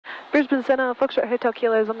Brisbane Centre, Foxtrot Hotel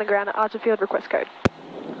Kilo is on the ground at Archerfield, request code.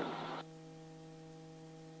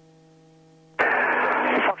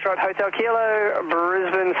 Foxtrot Hotel Kilo,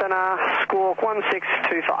 Brisbane Centre, squawk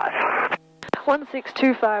 1625.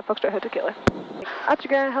 1625, Foxtrot Hotel Kilo. Archer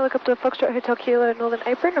ground, helicopter Foxtrot Hotel Kilo, Northern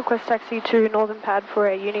Apron, request taxi to Northern Pad for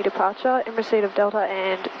a uni departure in receipt of Delta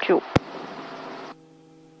and Jewel.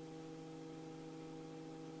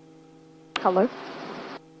 Hello?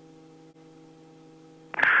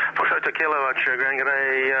 Foxtrot Hotel Kilo, Archer ground,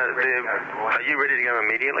 are you ready to go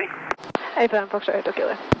immediately? Affirm, Foxtrot Hotel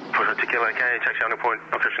Kilo. Foxtrot Hotel Kilo, okay, taxi on point,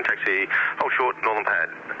 obstruction taxi, hold short, Northern Pad,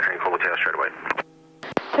 and call the tower straight away.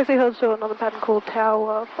 Taxi hold short, Northern Pad and call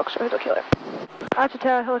Tower, Foxtrot Hotel Kilo. Archer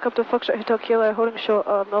Tower, helicopter Foxtrot Hotel Kilo, holding short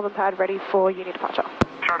of Northern Pad, ready for uni departure.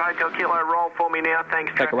 Foxtrot Hotel Kilo, roll for me now,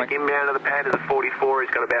 thanks. Traffic inbound to the pad is a 44,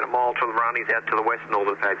 he's got about a mile to the run, he's out to the west,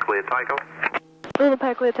 Northern Pad clear takeoff. Northern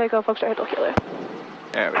Pad clear takeoff, Foxtrot Hotel Kilo.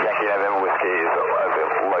 Yeah, we go. Yankee November Whiskey is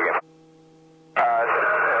Logan.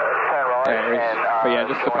 Turn right and... but yeah,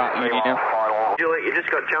 just depart uni now. Julie, you just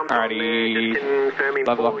got jumped Alrighty, on there, just confirming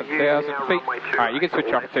level up for at you 1,000 now, feet. runway 28, Alright, you can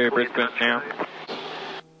switch off to Brisbane now.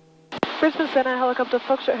 Brisbane Centre, helicopter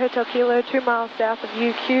Foxtrot Hotel Kilo, 2 miles south of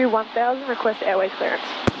UQ 1000, request airways clearance.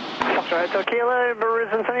 Foxtrot Hotel Kilo,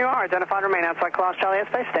 Brisbane Centre, you are identified, remain outside class Charlie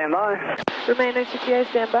airspace, stand by. Remain OCTA,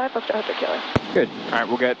 stand by, Foxtrot Hotel Kilo. Good. Alright,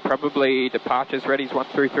 we'll get probably departures ready,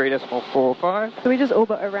 133.45. So we just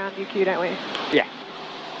orbit around UQ, don't we? Yeah.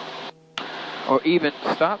 Or even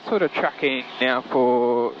start sort of tracking now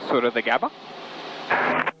for sort of the Gabba.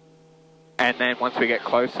 And then once we get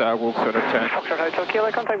closer, we'll sort of turn. Foxtrot Hotel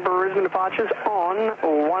Kilo, contact Brisbane departures on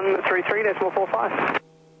 133.45.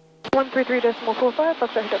 133.45,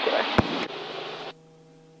 Foxtrot Hotel Kilo.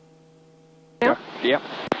 Now? Yep.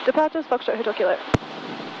 Departures, Foxtrot Hotel Kilo.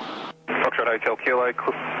 Foxtrot Hotel Kilo,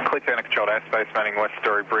 clear turn to controlled airspace, manning West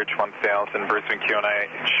Story Bridge 1000, Brisbane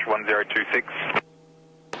QNH 1026.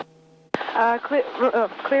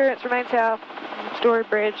 Clearance remain south, Story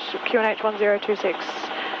Bridge, QNH 1026,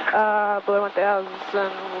 below 1000,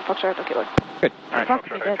 Foxtrot Hotel Kilo. Good. Alright,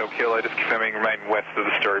 Foxtrot Hotel Kilo, just confirming remain west of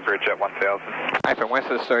the Story Bridge at 1000. Alright, from west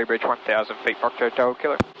of the Story Bridge, 1,000 feet, Foxtrot Hotel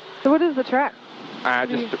Kilo. So what is the track?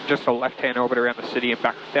 Just a left-hand orbit around the city and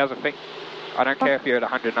back 1,000 feet. I don't care if you're at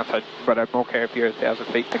 100 knots, but I more care if you're at 1,000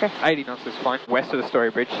 feet. Okay. 80 knots is fine. West of the Story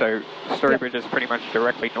Bridge, so Story Bridge is pretty much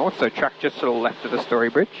directly north, so track just to the left of the Story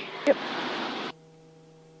Bridge. Yep.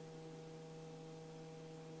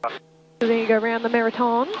 So then you go around the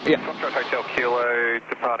Meriton. Yeah. Foxtrot Hotel Kilo,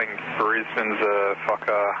 departing Brisbane's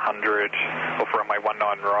Fokker 100, off runway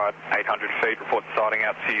 19 right, 800 feet, report sighting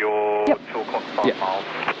out to your 2 o'clock 5 miles.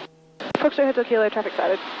 Foxtrot Hotel Kilo, traffic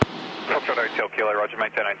sighted. Foxtrot Hotel Kilo, roger,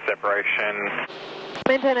 maintain aim separation.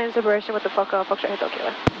 Maintain aim separation with the Fokker, Foxtrot Hotel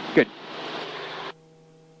Kilo. Good.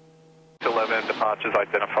 11 departures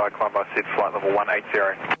identified, climb by SID flight level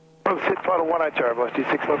 180. SID flight level 180, boss,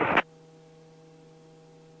 D6 level.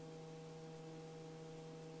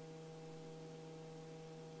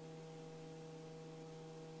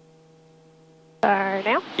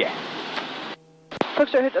 Now? Yeah.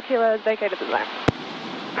 Foxtrot Hotel Kilo has vacated the zone.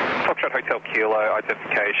 Foxtrot Hotel Kilo,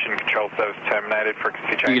 identification, control service terminated,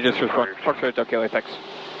 frequency change. You can just respond. Foxtrot Hotel Kilo, thanks.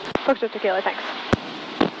 Foxtrot Hotel Kilo, thanks.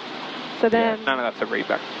 So then... Yeah, none of that's a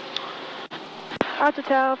readback. Archer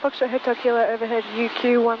Tower, Foxtrot Hotel Kilo, overhead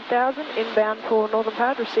UQ 1000, inbound for Northern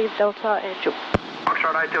Pad, receive Delta and Jewel.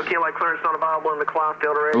 Foxtrot Hotel Kilo, clearance not available in the class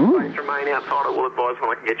Delta airspace, remain outside, it will advise when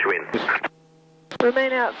I can get you in.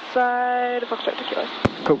 Remain outside Foxtrot Hotel Kilo.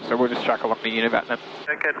 Cool, so we'll just track along the Univat then.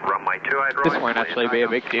 Okay, runway 28 right. This won't actually be a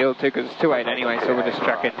big deal too, because it's 28 anyway, so we'll just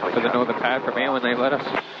track it for the Northern Pad from here when they let us.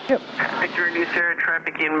 Yep. Victor India Sierra,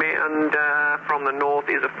 traffic inbound from the north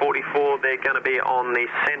is a 44. They're going to be on the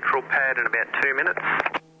central pad in about 2 minutes.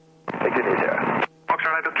 Victor India Sierra.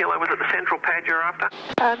 Foxtrot Hotel Kilo, was it the central pad you're after?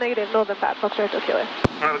 Negative, Northern Pad, Foxtrot Hotel Kilo.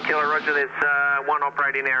 Hotel Kilo, roger, there's one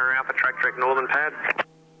operating error Alpha Track Direct Northern Pad.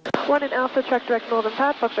 One in Alpha, track direct Northern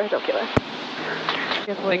Pad, Foxtrot Hotel Kilo.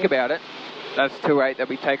 Think about it. That's 28, they'll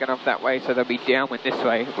be taken off that way, so they'll be downwind this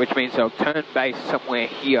way, which means they'll turn base somewhere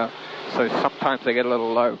here, so sometimes they get a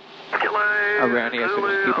little low. Kilo, around here, so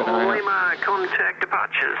just keep an eye out. Lima, contact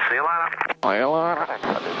departures. See you later. See you later.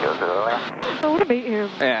 I want to meet him.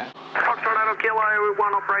 Yeah. Foxtrot Hotel Kilo,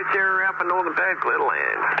 one operates error Alpha Northern Pad, clear to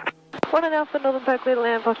land. One in Alpha, Northern Pad, clear to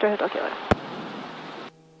land, Foxtrot Hotel Kilo.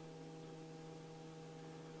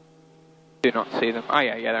 Do not see them. Oh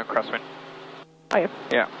yeah, they're in crosswind. Oh yeah.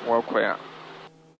 Yeah, well clear.